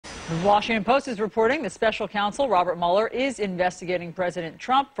The Washington Post is reporting the special counsel, Robert Mueller, is investigating President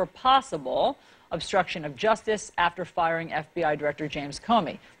Trump for possible obstruction of justice after firing FBI Director James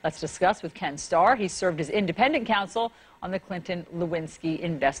Comey. Let's discuss with Ken Starr. He served as independent counsel on the Clinton-Lewinsky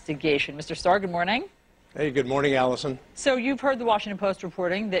investigation. Mr. Starr, good morning. Hey, good morning, Allison. So you've heard the Washington Post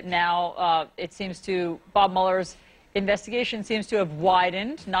reporting that now it seems to, Bob Mueller's investigation seems to have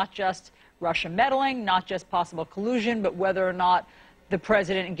widened, not just Russia meddling, not just possible collusion, but whether or not the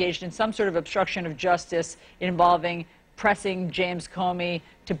president engaged in some sort of obstruction of justice involving pressing James Comey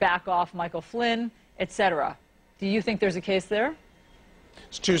to back off Michael Flynn, etc. Do you think there's a case there?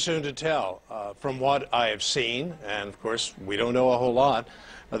 It's too soon to tell. From what I have seen, and of course we don't know a whole lot,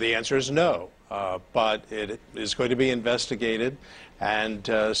 the answer is no. But it is going to be investigated, and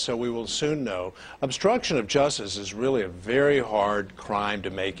so we will soon know. Obstruction of justice is really a very hard crime to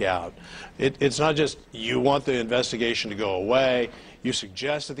make out. It's not just you want the investigation to go away, you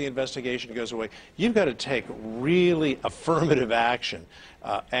suggest that the investigation goes away. You've got to take really affirmative action.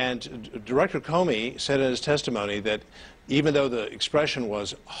 And Director Comey said in his testimony that even though the expression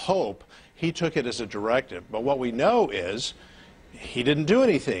was hope, he took it as a directive. But what we know is he didn't do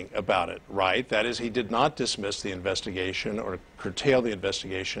anything about it, right? That is, he did not dismiss the investigation or curtail the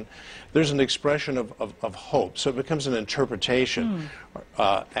investigation. There's an expression of hope, so it becomes an interpretation.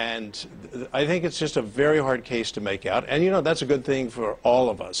 And I think it's just a very hard case to make out. And, you know, that's a good thing for all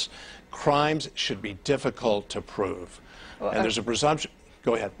of us. Crimes should be difficult to prove. And there's a presumption.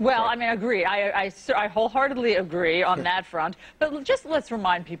 Go ahead. Well, I mean, I agree. I wholeheartedly agree on that front. But just let's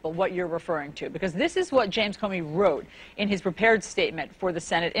remind people what you're referring to, because this is what James Comey wrote in his prepared statement for the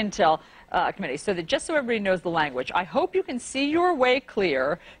Senate Intel Committee, so that just so everybody knows the language. I hope you can see your way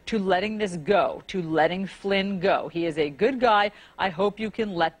clear to letting this go, to letting Flynn go. He is a good guy. I hope you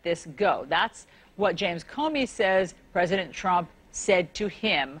can let this go. That's what James Comey says President Trump said to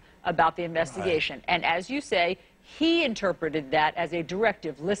him about the investigation. Right. And as you say, he interpreted that as a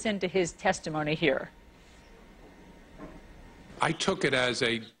directive. Listen to his testimony here. I took it as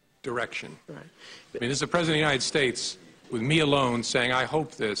a direction. Right. I mean, this is the President of the United States, with me alone, saying, I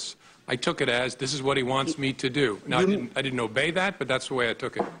hope this. I took it as, this is what he wants me to do. Now, I didn't obey that, but that's the way I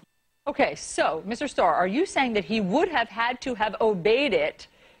took it. Okay, so, Mr. Starr, are you saying that he would have had to have obeyed it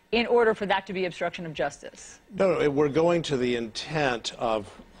in order for that to be obstruction of justice? No, we're going to the intent of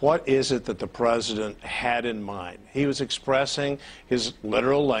what is it that the president had in mind. He was expressing, his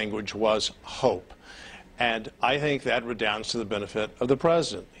literal language was hope. And I think that redounds to the benefit of the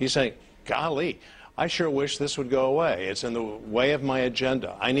president. He's saying, golly, I sure wish this would go away. It's in the way of my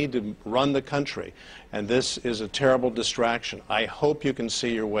agenda. I need to run the country, and this is a terrible distraction. I hope you can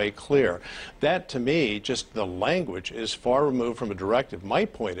see your way clear. That, to me, just the language is far removed from a directive. My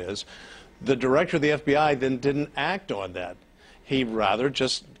point is, the director of the FBI then didn't act on that. He rather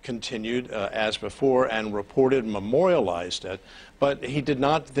just continued as before and reported, memorialized it, but he did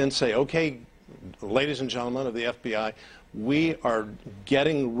not then say, okay, ladies and gentlemen of the FBI, we are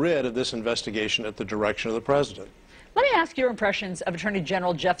getting rid of this investigation at the direction of the president. Let me ask your impressions of Attorney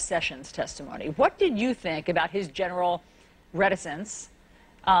General Jeff Sessions' testimony. What did you think about his general reticence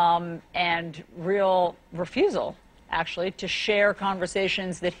and real refusal, actually, to share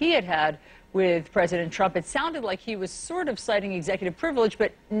conversations that he had had with President Trump? It sounded like he was sort of citing executive privilege,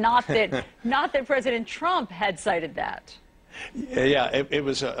 but not that, not that President Trump had cited that. Yeah, it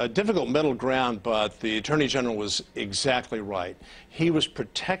was a difficult middle ground, but the Attorney General was exactly right. He was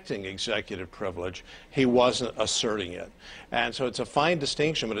protecting executive privilege. He wasn't asserting it. And so it's a fine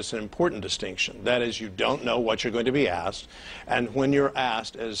distinction, but it's an important distinction. That is, you don't know what you're going to be asked. And when you're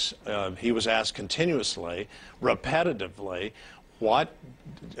asked, as he was asked continuously, repetitively, what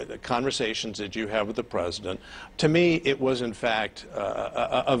conversations did you have with the president? To me, it was, in fact,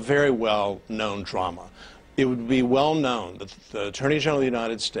 a very well-known drama. It would be well known that the Attorney General of the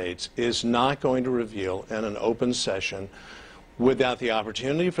United States is not going to reveal in an open session without the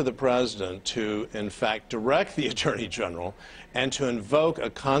opportunity for the president to, in fact, direct the Attorney General and to invoke a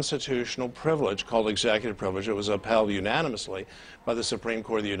constitutional privilege called executive privilege. It was upheld unanimously by the Supreme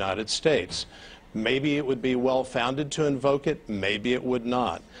Court of the United States. Maybe it would be well-founded to invoke it, maybe it would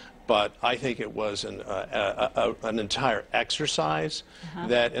not. But I think it was an entire exercise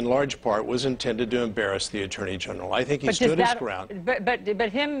that, in large part, was intended to embarrass the Attorney General. I think he stood his ground. But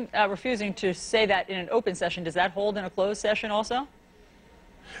him refusing to say that in an open session, does that hold in a closed session also?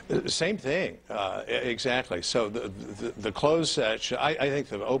 Same thing, exactly. So the closed session, I think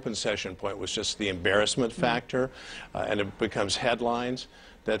the open session point was just the embarrassment factor, and it becomes headlines.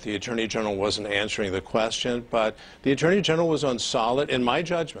 that the Attorney General wasn't answering the question, but the Attorney General was on solid, in my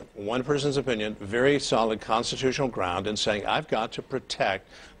judgment, one person's opinion, very solid constitutional ground in saying, I've got to protect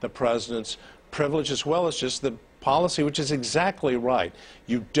the President's privilege as well as just the policy, which is exactly right.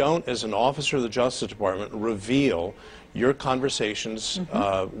 You don't, as an officer of the Justice Department, reveal your conversations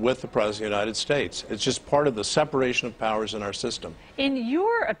with the President of the United States. It's just part of the separation of powers in our system. In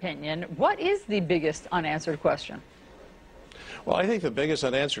your opinion, what is the biggest unanswered question? Well, I think the biggest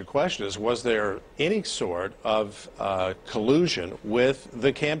unanswered question is, was there any sort of collusion with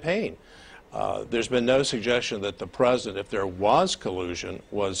the campaign? There's been no suggestion that the President, if there was collusion,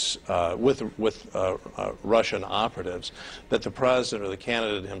 was with Russian operatives, that the President or the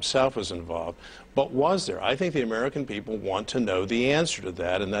candidate himself was involved. But was there? I think the American people want to know the answer to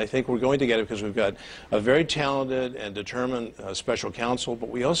that, and I think we're going to get it because we've got a very talented and determined special counsel, but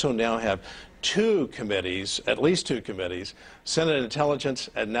we also now have two committees, at least two committees, Senate Intelligence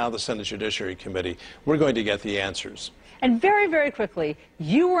and now the Senate Judiciary Committee. We're going to get the answers. And very, very quickly,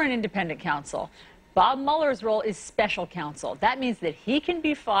 you were an independent counsel. Bob Mueller's role is special counsel. That means that he can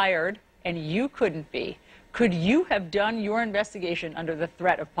be fired and you couldn't be. Could you have done your investigation under the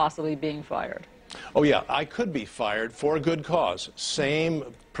threat of possibly being fired? Oh, yeah, I could be fired for a good cause. Same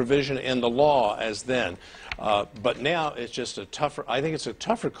provision in the law as then. But now it's just a tougher, I think it's a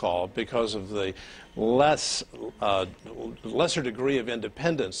tougher call because of the lesser degree of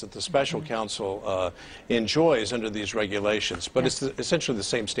independence that the special counsel enjoys under these regulations. But it's essentially the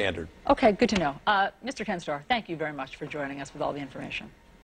same standard. Okay, good to know. Mr. Ken Starr, thank you very much for joining us with all the information.